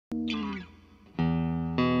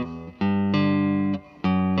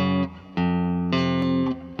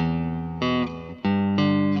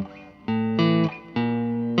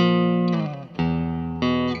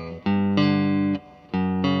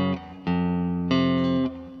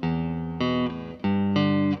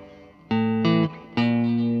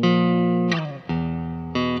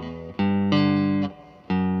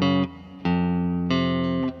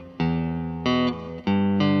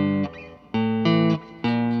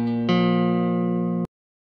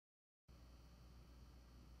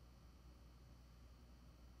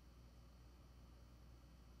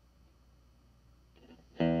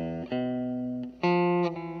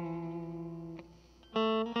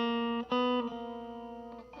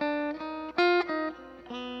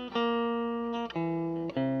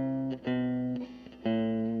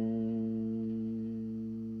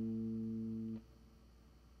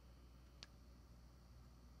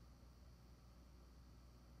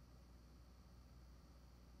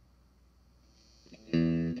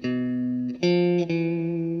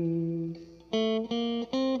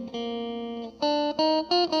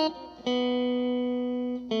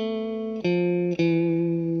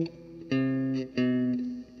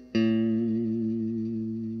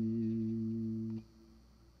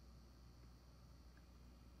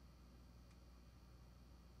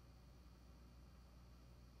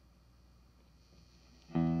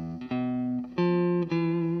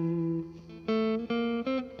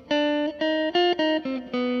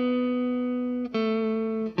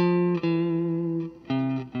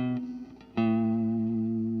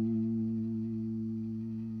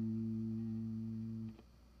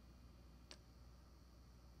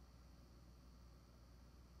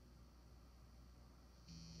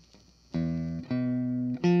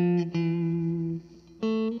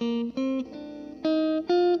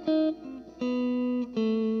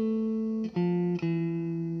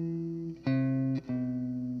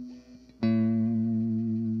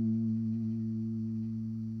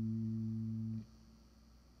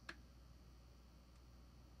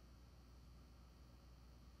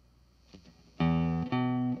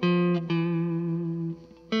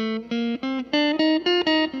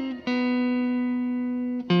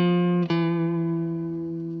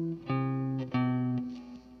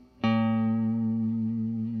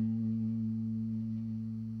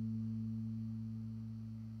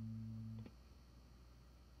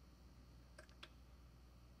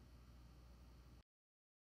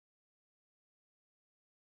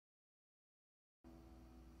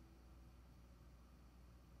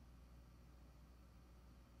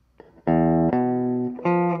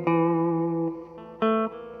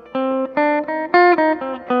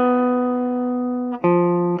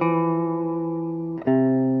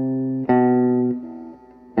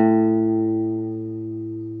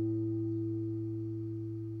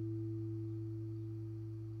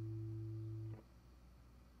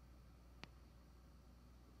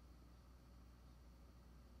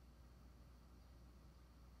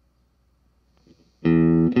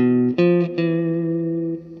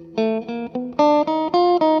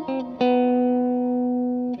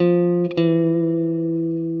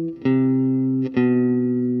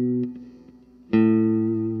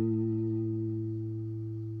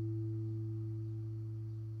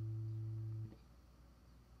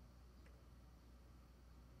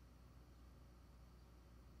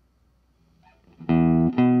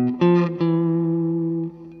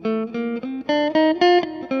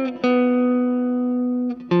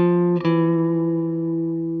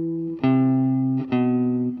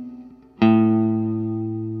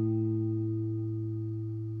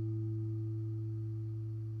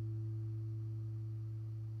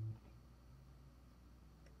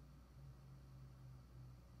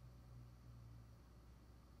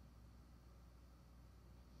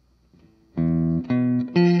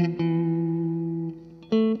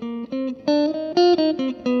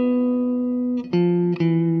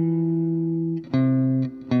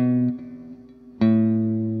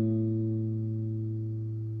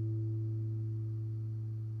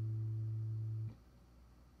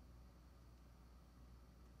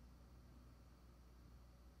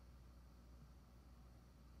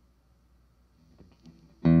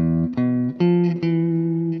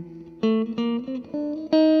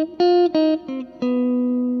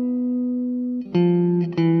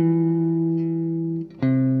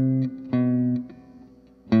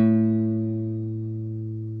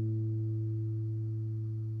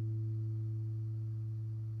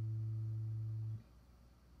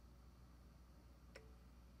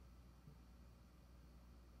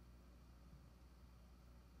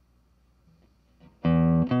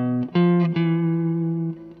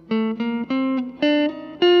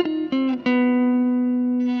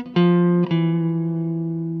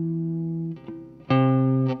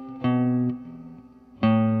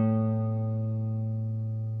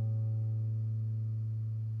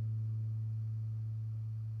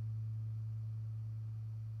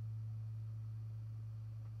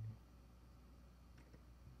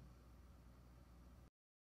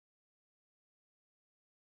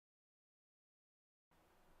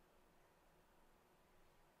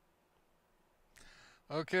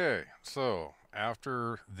Okay, so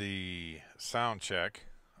after the sound check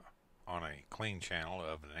on a clean channel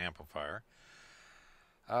of an amplifier,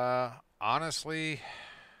 honestly,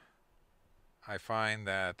 I find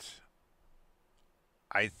that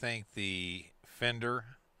I think the Fender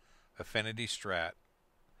Affinity Strat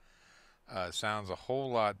sounds a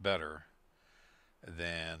whole lot better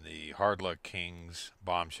than the Hard Luck King's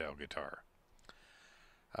BombShell guitar.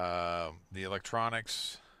 The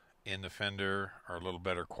electronics in the Fender are a little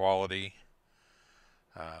better quality.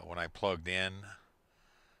 When I plugged in,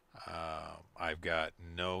 I've got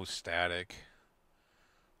no static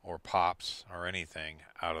or pops or anything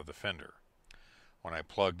out of the Fender. When I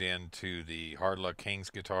plugged into the Hard Luck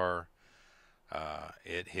King's guitar,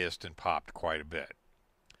 it hissed and popped quite a bit.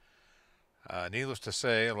 Needless to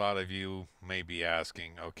say, a lot of you may be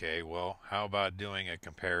asking, okay, well, how about doing a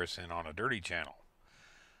comparison on a dirty channel?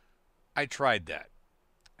 I tried that,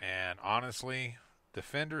 and honestly, the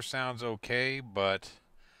Fender sounds okay, but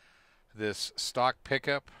this stock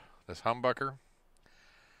pickup, this humbucker,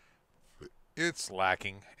 it's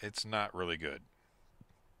lacking. It's not really good.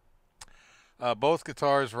 Both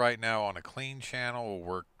guitars right now on a clean channel will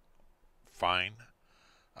work fine.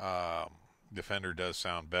 The Fender does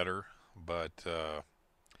sound better, but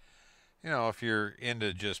if you're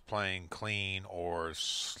into just playing clean or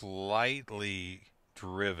slightly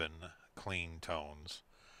driven clean tones,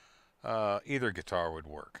 either guitar would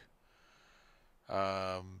work.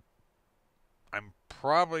 I'm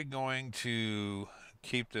probably going to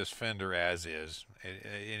keep this Fender as is.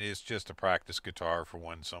 It is just a practice guitar for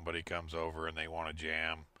when somebody comes over and they want to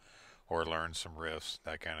jam or learn some riffs,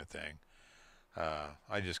 that kind of thing.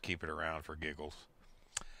 I just keep it around for giggles.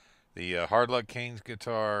 The Hard Luck King's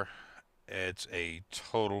guitar, it's a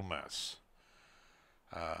total mess.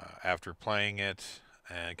 After playing it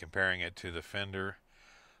and comparing it to the Fender,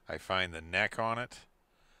 I find the neck on it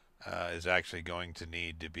is actually going to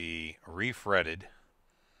need to be refretted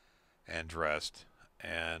and dressed,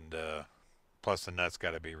 and plus the nut's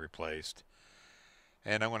got to be replaced.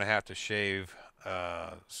 And I'm going to have to shave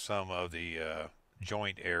some of the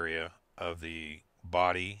joint area of the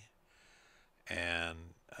body and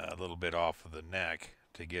a little bit off of the neck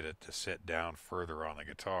to get it to sit down further on the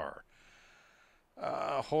guitar.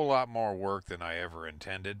 A whole lot more work than I ever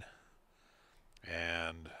intended,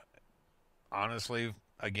 and honestly,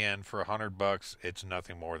 again, for $100, it's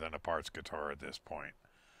nothing more than a parts guitar at this point.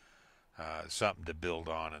 Something to build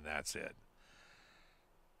on, and that's it.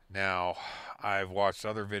 Now, I've watched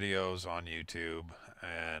other videos on YouTube,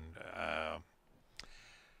 and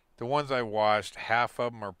the ones I watched, half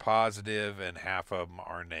of them are positive and half of them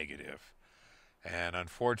are negative. And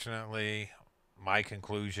unfortunately, my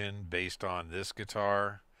conclusion based on this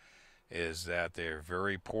guitar is that they're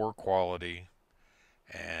very poor quality.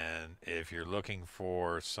 And if you're looking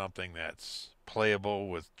for something that's playable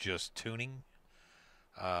with just tuning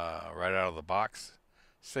right out of the box,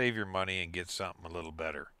 save your money and get something a little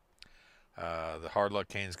better. The Hard Luck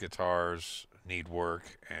King's guitars need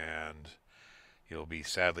work, and you'll be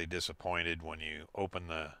sadly disappointed when you open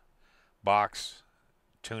the box,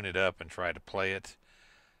 tune it up, and try to play it.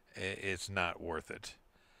 It's not worth it.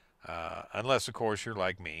 Unless, of course, you're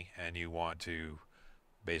like me and you want to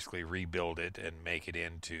basically rebuild it and make it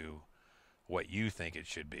into what you think it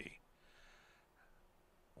should be.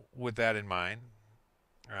 With that in mind,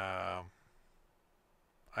 I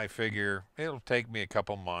figure it'll take me a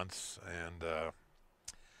couple months, and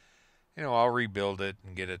I'll rebuild it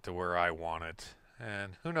and get it to where I want it.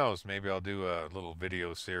 And who knows, maybe I'll do a little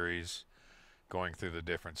video series going through the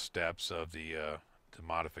different steps of the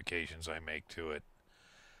modifications I make to it.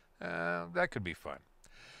 That could be fun.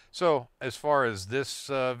 So, as far as this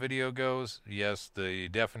video goes, yes, the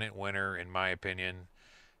definite winner, in my opinion,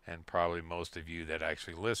 and probably most of you that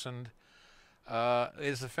actually listened,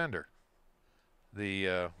 is the Fender.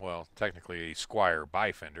 Well, technically a Squier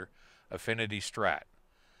By Fender, Affinity Strat.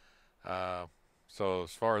 So,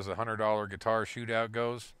 as far as the $100 guitar shootout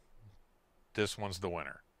goes, this one's the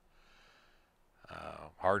winner.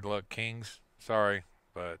 Hard Luck Kings, sorry,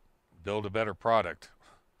 but build a better product.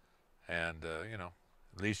 And,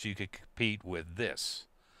 at least you could compete with this.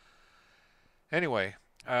 Anyway,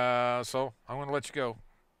 so I'm going to let you go.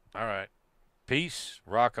 All right. Peace,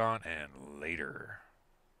 rock on, and later.